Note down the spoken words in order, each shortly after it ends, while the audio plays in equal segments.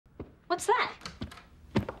What's that?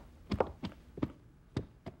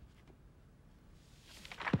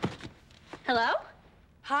 Hello?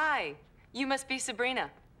 Hi. You must be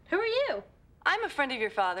Sabrina. Who are you? I'm a friend of your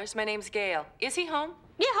father's. My name's Gail. Is he home?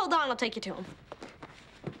 Yeah, hold on. I'll take you to him.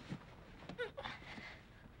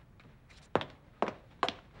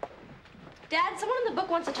 Dad, someone in the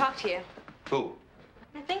book wants to talk to you. Who?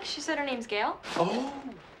 I think she said her name's Gail. Oh,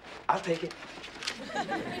 I'll take it.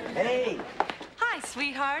 Hey. Hi,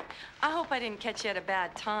 sweetheart. I hope I didn't catch you at a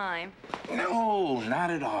bad time. No, not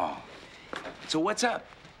at all. So what's up?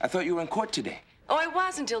 I thought you were in court today. Oh, I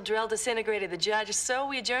was until Drell disintegrated the judge, so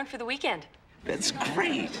we adjourned for the weekend. That's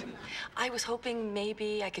great. I was hoping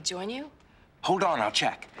maybe I could join you. Hold on, I'll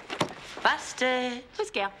check. Busted. Who's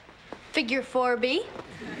Gail? Figure 4B.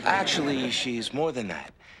 Actually, she's more than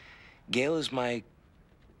that. Gail is my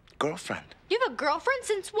girlfriend. You have a girlfriend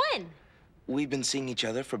since when? We've been seeing each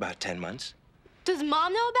other for about 10 months. Does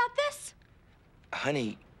Mom know about this?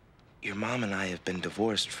 Honey, your mom and I have been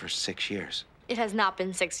divorced for 6 years. It has not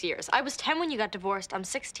been 6 years. I was 10 when you got divorced. I'm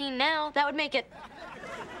 16 now. That would make it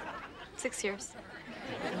 6 years.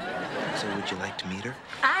 So would you like to meet her?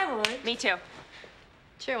 I would. Me too.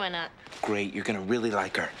 Sure, why not? Great, you're gonna really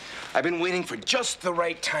like her. I've been waiting for just the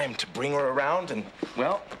right time to bring her around, and,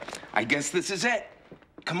 well, I guess this is it.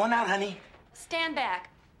 Come on out, honey. Stand back.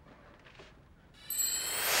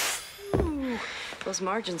 Ooh, those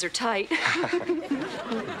margins are tight.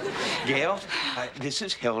 Gail, this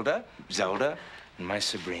is Hilda, Zelda, and my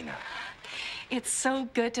Sabrina. It's so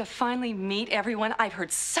good to finally meet everyone. I've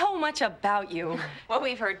heard so much about you. Well,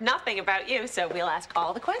 we've heard nothing about you, so we'll ask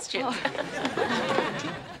all the questions.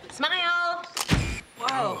 Smile!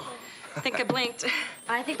 Whoa. I think I blinked.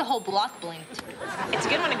 I think the whole block blinked. It's a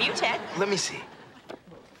good one of you, Ted. Let me see.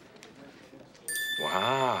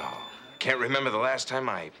 Wow. Can't remember the last time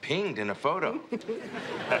I pinged in a photo.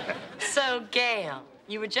 So, Gail,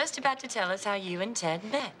 you were just about to tell us how you and Ted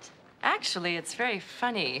met. Actually, it's very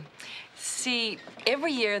funny. See,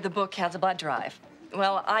 every year the book has a blood drive.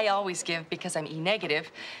 Well, I always give because I'm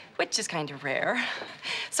E-negative, which is kind of rare.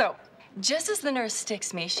 So, just as the nurse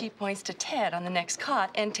sticks me, she points to Ted on the next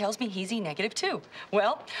cot and tells me he's E-negative too.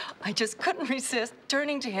 Well, I just couldn't resist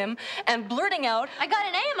turning to him and blurting out, I got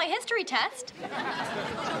an A in my history test.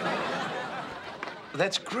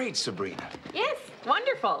 That's great, Sabrina. Yes,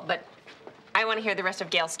 wonderful, but I want to hear the rest of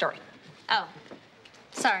Gail's story. Oh,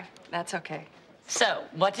 sorry. that's okay. So,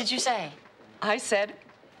 what did you say? I said,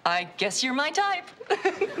 I guess you're my type.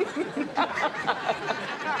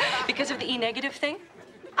 Because of the E-negative thing?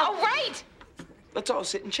 Oh, right! Let's all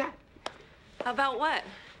sit and chat. About what?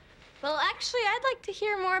 Well, actually, I'd like to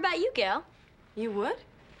hear more about you, Gail. You would?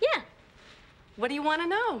 Yeah. What do you want to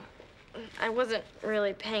know? I wasn't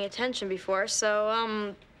really paying attention before,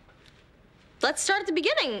 so, let's start at the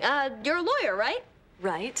beginning. You're a lawyer, right?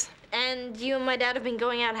 Right. And you and my dad have been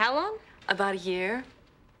going out how long? About a year.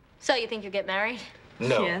 So you think you'll get married?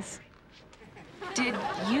 No. Yes. Did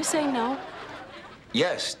you say no?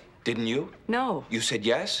 Yes, didn't you? No. You said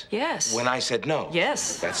yes? Yes. When I said no?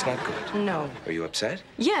 Yes. That's not good. No. Are you upset?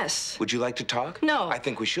 Yes. Would you like to talk? No. I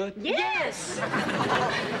think we should. Yes.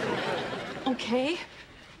 Okay.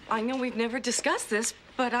 I know we've never discussed this,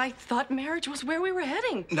 but I thought marriage was where we were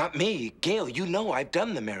heading. Not me. Gail, you know I've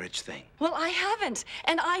done the marriage thing. Well, I haven't,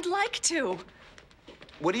 and I'd like to.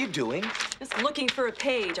 What are you doing? Just looking for a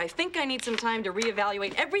page. I think I need some time to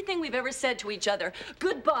reevaluate everything we've ever said to each other.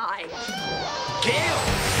 Goodbye. Gail!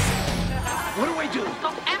 What do I do?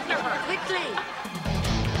 Oh, after her, quickly!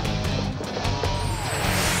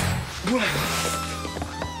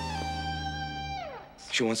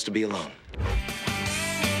 She wants to be alone.